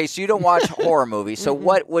though? Okay, so you don't watch horror movies. So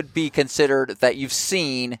what would be considered that you've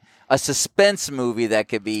seen? A suspense movie that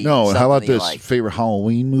could be how about this like? Favorite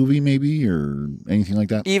Halloween movie maybe or anything like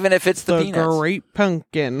that? Even if it's the Peanuts. Great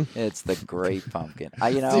Pumpkin. It's the Great Pumpkin.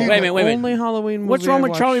 Wait a minute. Only Halloween movie What's wrong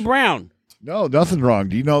with Charlie Brown? No, nothing wrong.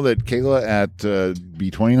 Do you know that Kayla at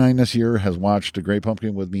B29 this year has watched The Great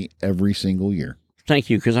Pumpkin with me every single year? Thank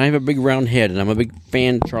you, because I have a big round head and I'm a big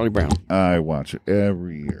fan of Charlie Brown. I watch it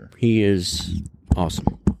every year. He is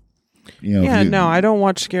awesome. No, I don't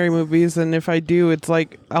watch scary movies, and if I do, it's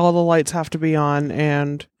like all the lights have to be on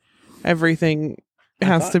and everything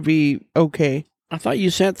has to be okay. I thought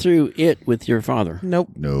you sat through it with your father. Nope.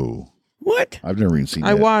 No. What? I've never even seen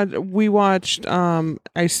that. We watched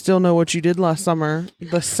I Still Know What You Did Last Summer.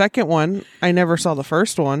 The second one, I never saw the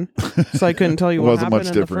first one, so I couldn't tell you what happened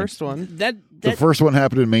in the first one. The first one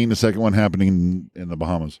happened in Maine, the second one happening in the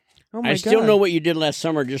Bahamas. Oh my I Still God. Know What You Did Last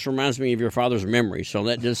Summer just reminds me of your father's memory. So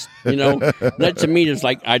that just, that to me is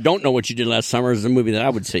like, I Don't Know What You Did Last Summer is the movie that I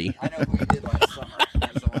would see. I know who you did last summer.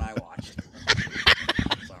 That's the one I watched.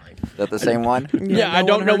 Sorry. Is that the same one? Yeah, I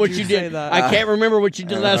don't know what you did. I can't remember what you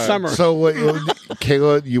did last summer. So,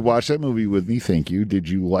 Kayla, you watched that movie with me. Thank you. Did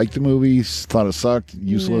you like the movie? Thought it sucked?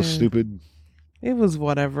 Useless? Stupid? It was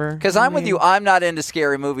whatever. Because I'm with you. I'm not into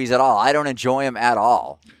scary movies at all. I don't enjoy them at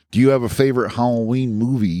all. Do you have a favorite Halloween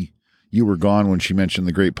movie? You were gone when she mentioned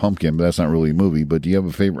The Great Pumpkin, but that's not really a movie. But do you have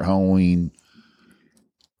a favorite Halloween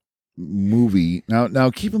movie? Now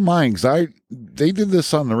keep in mind, because they did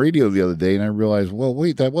this on the radio the other day, and I realized, well,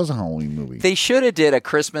 wait, that was a Halloween movie. They should have did a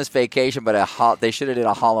Christmas Vacation, but they should have did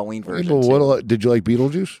a Halloween version. Did you like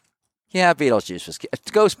Beetlejuice? Yeah, Beetlejuice was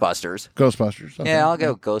Ghostbusters. Ghostbusters. Okay. Yeah, I'll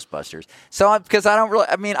go Ghostbusters. So because I don't really,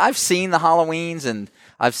 I mean, I've seen the Halloweens and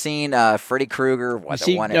I've seen Freddy Krueger,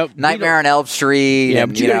 Nightmare on Elm Street. Yeah,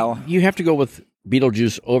 and, but you have to go with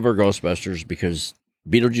Beetlejuice over Ghostbusters because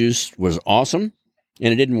Beetlejuice was awesome,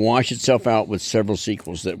 and it didn't wash itself out with several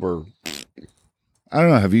sequels that were. I don't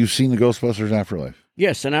know. Have you seen the Ghostbusters Afterlife?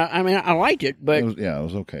 Yes, and I mean I liked it, but it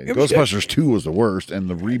was okay. Ghostbusters 2 was the worst, and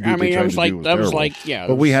the reboot they tried to do was terrible.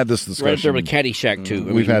 But we had this discussion. Right there with Caddyshack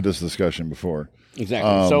 2. We've had this discussion before.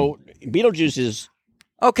 Exactly. So Beetlejuice is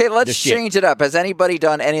okay. Let's change it up. Has anybody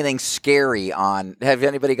done anything scary Have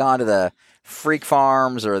anybody gone to the freak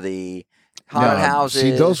farms or the haunted houses?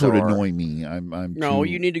 See, those would annoy me.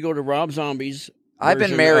 You need to go to Rob Zombie's. I've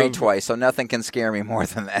been married twice, so nothing can scare me more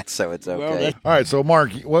than that, so it's okay. Well, all right, so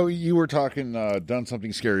Mark, you were talking, done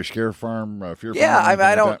something scary, Scare Farm, Fear Farm? Yeah,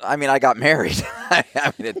 I got married.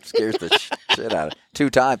 I mean, it scares the shit out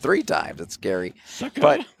of 3 times. It's scary.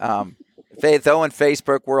 But Faith Owen,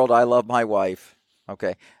 Facebook world, I love my wife.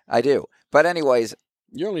 Okay, I do. But anyways.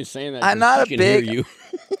 You're only saying that I'm not she a can big. Hear you.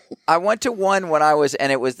 I went to one when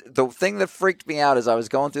and it was the thing that freaked me out is I was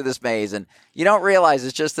going through this maze and you don't realize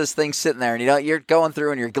it's just this thing sitting there and you're going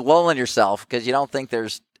through and you're lulling yourself because you don't think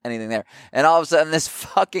there's anything there. And all of a sudden this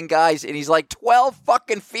fucking guy's and he's like 12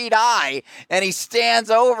 fucking feet high and he stands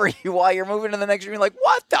over you while you're moving to the next room. You're like,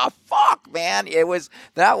 what the fuck, man?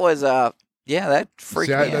 That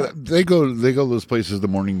freaked me out. They go to those places. The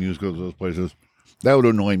morning news goes to those places. That would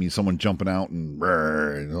annoy me. Someone jumping out and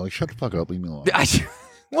they're like, shut the fuck up, leave me alone.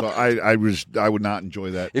 So I would not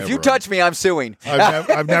enjoy that. If you touch me, I'm suing.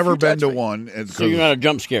 I've never been to one. So you're not a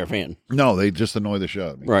jump scare fan? No, they just annoy the shit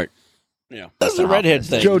out of me. Right. Yeah, that's the redhead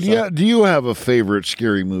thing. Joe, do you have a favorite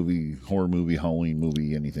scary movie, horror movie, Halloween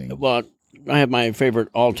movie, anything? Well, I have my favorite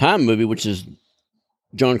all-time movie, which is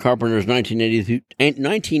John Carpenter's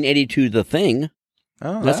 1982 The Thing.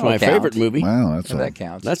 Oh, that's my favorite movie. Wow, that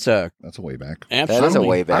counts. That's a way back. Absolutely. That is a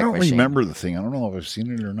way back. I don't machine. remember The Thing. I don't know if I've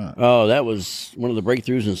seen it or not. Oh, that was one of the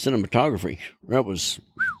breakthroughs in cinematography.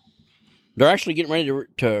 They're actually getting ready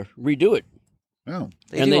to redo it. Oh.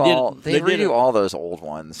 They redo all those old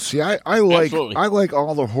ones. See, I like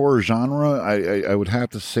all the horror genre. I would have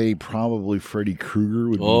to say probably Freddy Krueger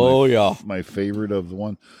would be my favorite of the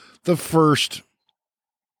one. The first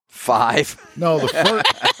 5. No,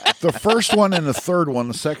 the first one and the third one.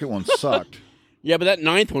 The second one sucked. Yeah, but that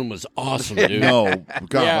 9th one was awesome, dude. No,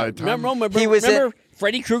 God, remember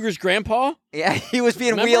Freddy Krueger's grandpa? Yeah, he was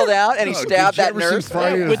being wheeled out and he stabbed that nurse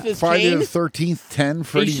with his Friday the 13th 10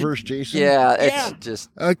 Freddy vs. Jason. Yeah, it's just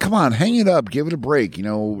come on, hang it up, give it a break.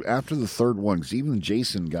 After the third one, because even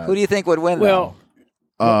Jason got. Who do you think would win? Well,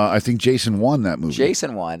 I think Jason won that movie.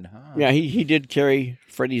 Jason won. Oh. Yeah, he did carry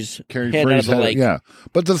Freddy's head out of the lake. Yeah,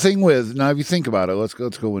 but the thing with now, if you think about it, let's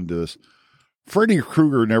go into this. Freddy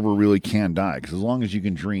Krueger never really can die because as long as you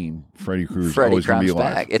can dream, Freddy Krueger's always going to be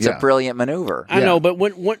alive. Back. It's a brilliant maneuver. I know, but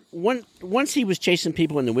once he was chasing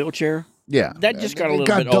people in the wheelchair, that just got a little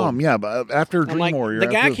bit dumb. old. Yeah, but after Dream Warrior, the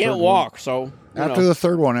guy can't walk, so after the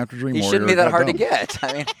third one, after Dream Warrior, he shouldn't be that hard to get.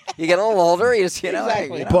 I mean, you get a little older, you just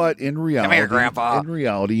exactly. But in reality, come here, Grandpa. In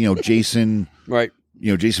reality, Jason, right.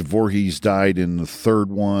 Jason Voorhees died in the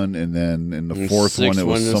third one, and then in the fourth one, it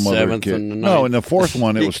was some other kid. No, in the fourth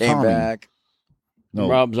one, it was Tommy. Back. No,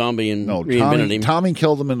 Rob Zombie and reinvented him. Tommy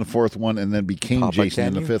killed him in the fourth one, and then became Jason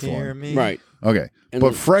in the fifth one. Right. Okay,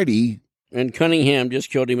 but Freddy. And Cunningham just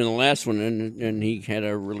killed him in the last one, and he had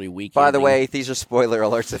a really weak By ending. the way, these are spoiler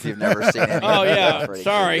alerts if you've never seen it. Oh, yeah.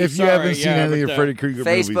 Sorry. If you haven't seen any of the Freddy Krueger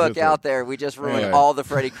movies. Facebook out there, we just ruined all the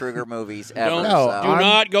Freddy Krueger movies ever. Do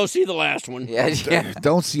not go see the last one. Yeah.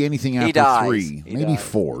 Don't see anything after 3. Maybe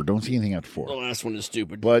 4. Don't see anything after 4. The last one is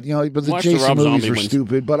stupid. But, but the Jason movies are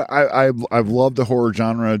stupid. But I've loved the horror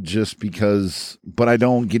genre just because, but I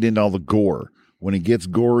don't get into all the gore. When it gets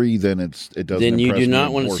gory, then it doesn't. Then you do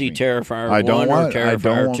not want to see Terrifier 1 or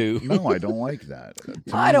Terrifier 2. No, I don't like that.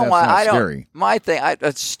 I don't want. Scary. My thing,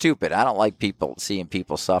 it's stupid. I don't like seeing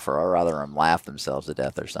people suffer. I'd rather them laugh themselves to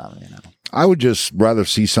death or something. I would just rather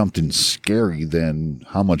see something scary than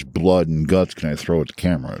how much blood and guts can I throw at the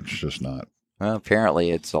camera. It's just not. Well, apparently,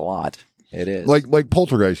 it's a lot. It is like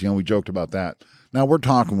Poltergeist. We joked about that. Now, we're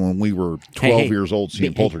talking when we were 12 years old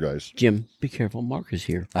seeing Poltergeist. Jim, be careful. Mark is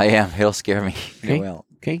here. I am. He'll scare me. Okay? He will.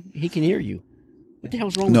 Okay? He can hear you. What the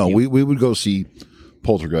hell's wrong with you? No, we would go see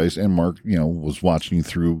Poltergeist, and Mark, was watching you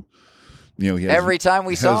through. Every time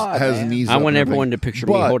we saw it, I want everyone to picture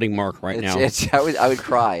me holding Mark right now. I would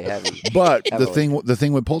cry heavy. But the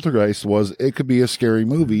thing with Poltergeist was it could be a scary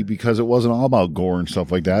movie because it wasn't all about gore and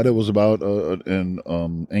stuff like that. It was about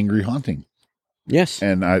an angry haunting. Yes.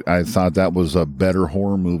 And I thought that was a better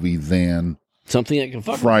horror movie than something that can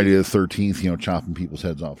fuck Friday the 13th, chopping people's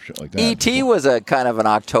heads off, shit like that. E.T. was a kind of an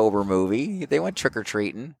October movie. They went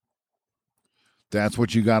trick-or-treating. That's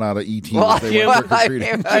what you got out of E.T. Well, they went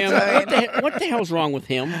trick-or-treating. What the hell's wrong with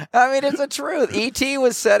him? I mean, it's the truth. E.T.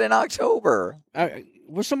 was set in October.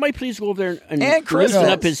 Will somebody please go over there and Christmas. loosen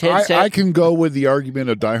up his headset? I can go with the argument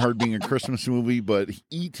of Die Hard being a Christmas movie, but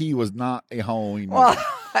E.T. was not a Halloween movie. Well,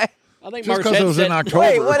 I think just because it was in October.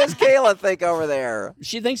 Wait, what does Kayla think over there?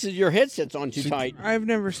 She thinks that your headset's on too tight. I've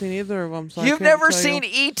never seen either of them. So You've never seen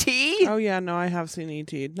E.T.? Oh, yeah, no, I have seen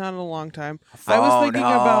E.T. Not in a long time. I was thinking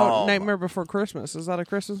about Nightmare Before Christmas. Is that a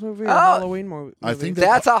Christmas movie or a Halloween movie? I think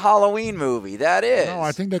that's a Halloween movie. That is. No,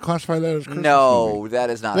 I think they classify that as Christmas movie. That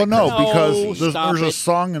is not. Well, no, because stop there's a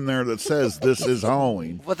song in there that says this is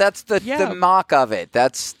Halloween. Well, that's the mock of it.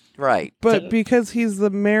 That's right. But because he's the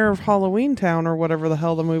mayor of Halloween Town or whatever the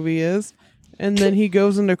hell the movie is, and then he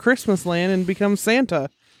goes into Christmas land and becomes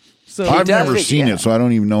Santa. So I've never seen it, so I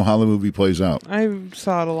don't even know how the movie plays out. I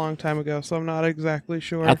saw it a long time ago, so I'm not exactly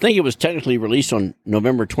sure. I think it was technically released on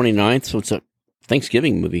November 29th, so it's a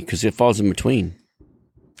Thanksgiving movie because it falls in between.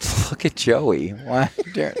 Look at Joey. What?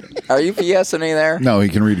 Are you BSing me there? No, he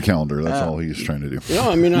can read a calendar. That's all he's trying to do.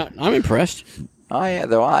 I mean, I'm impressed.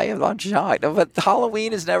 I'm shocked. But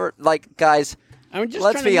Halloween is never, guys...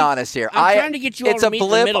 Let's be honest here. I'm trying to get you all It's to a meet in the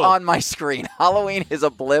blip middle. on my screen. Halloween is a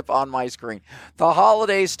blip on my screen. The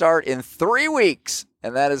holidays start in 3 weeks,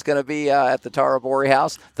 and that is going to be at the Tara Bori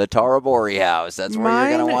House. The Tara Bori House. That's where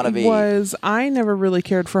you're going to want to be. I never really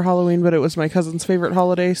cared for Halloween, but it was my cousin's favorite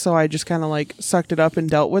holiday, so I just kind of sucked it up and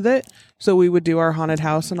dealt with it. So we would do our haunted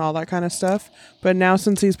house and all that kind of stuff. But now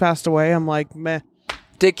since he's passed away, I'm like, meh.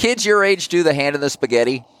 Did kids your age do the hand in the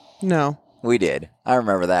spaghetti? No. We did. I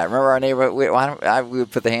remember that. Remember our neighbor? We would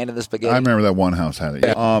put the hand in the spaghetti. I remember that one house had it.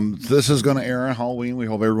 Yeah. This is going to air on Halloween. We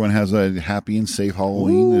hope everyone has a happy and safe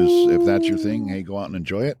Halloween. If that's your thing, hey, go out and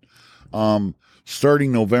enjoy it.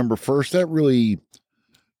 Starting November 1st, that really,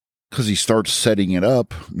 because he starts setting it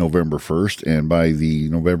up November 1st, and by the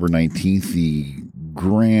November 19th, the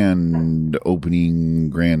grand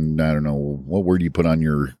opening, I don't know, what word do you put on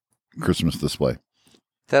your Christmas display?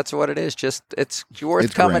 That's what it is. It's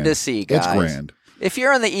worth coming to see, guys. It's grand. If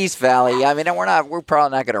you're in the East Valley, I mean, we're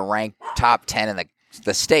probably not going to rank top 10 in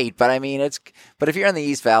the state, but I mean, but if you're in the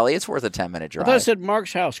East Valley, it's worth a 10-minute drive. I thought it said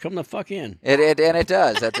Mark's house. Come the fuck in. It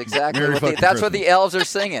does. That's exactly what the elves are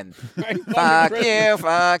singing.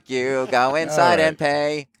 Fuck you, go inside and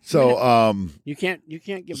pay. So you can't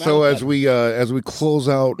get back. So as we close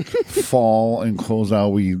out fall and close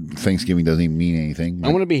out, Thanksgiving doesn't even mean anything. I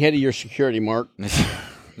want to be head of your security, Mark.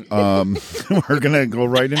 We're gonna go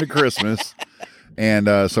right into Christmas,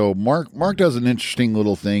 and so Mark does an interesting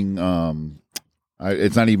little thing.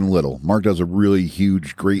 It's not even little. Mark does a really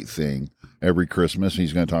huge, great thing every Christmas, and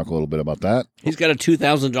he's going to talk a little bit about that. He's got a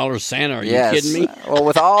 $2,000 Santa. Are you kidding me? Well,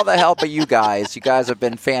 with all the help of you guys have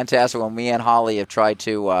been fantastic. When me and Holly have tried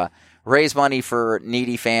to raise money for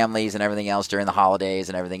needy families and everything else during the holidays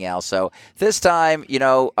and everything else. So this time,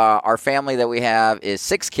 our family that we have is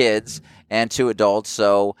 6 kids and 2 adults.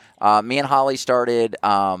 So me and Holly started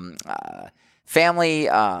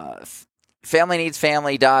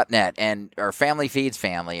familyneedsfamily.net or Family Feeds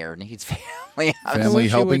Family or Needs Family. Family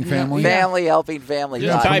Helping Family? Family Helping Family.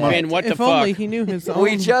 Just type in what the if fuck. only he knew his own.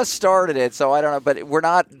 We just started it, so I don't know. But we're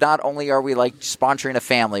not only are we sponsoring a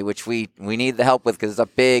family, which we need the help with because it's a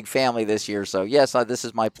big family this year. So yes, this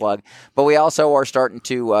is my plug. But we also are starting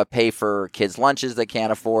to pay for kids' lunches that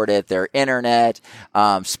can't afford it, their internet,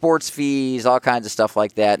 sports fees, all kinds of stuff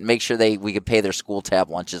like that. And make sure we could pay their school tab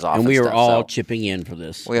lunches off. And we are stuff, all chipping in for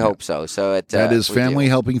this. We hope so. So that is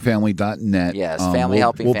familyhelpingfamily.net. Yes, Family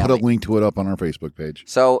Helping We'll Family. put a link to it up on our Facebook page.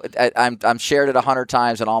 So I'm shared it 100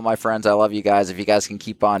 times, and all my friends, I love you guys. If you guys can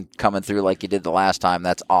keep on coming through like you did the last time,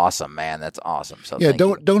 that's awesome, man. That's awesome. So yeah,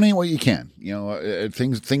 donate what you can.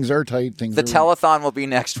 Things are tight. The telethon will be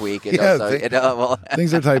next week. Things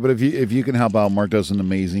are tight, but if you can help out, Mark does an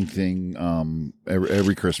amazing thing.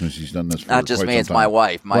 Every Christmas he's done this. For not just me, it's my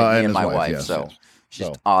wife, me and my wife. Yes, so she's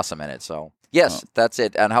awesome in it. So. Yes, that's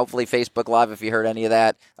it. And hopefully Facebook Live, if you heard any of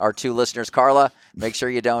that, our 2 listeners, Carla, make sure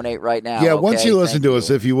you donate right now. Yeah, once you listen to us,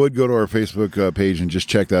 if you would go to our Facebook page and just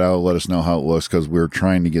check that out, let us know how it looks because we're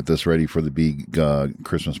trying to get this ready for the big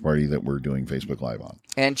Christmas party that we're doing Facebook Live on.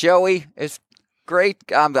 And Joey, it's great.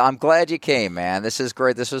 I'm glad you came, man. This is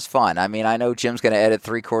great. This was fun. I mean, I know Jim's going to edit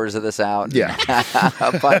 3/4 of this out. Yeah.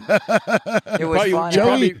 But it was fun.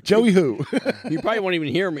 Joey who? You probably won't even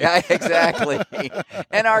hear me. Yeah, exactly.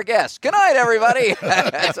 And our guest. Good night, everybody.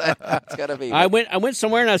 It's going to be. I went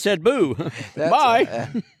somewhere and I said, boo. Bye.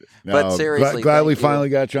 But seriously, glad we finally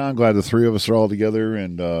got you on. Glad the three of us are all together,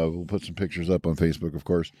 and we'll put some pictures up on Facebook, of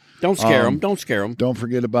course. Don't scare them. Don't scare them. Don't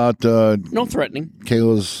forget about no threatening.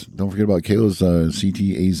 Don't forget about Kayla's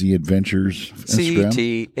CTAZ Adventures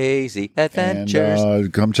Instagram. CTAZ Adventures.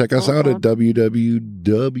 And come check us out at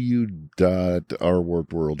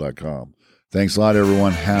www.ourwarpedworld.com. Thanks a lot,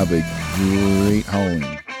 everyone. Have a great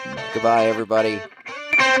Halloween. Goodbye, everybody.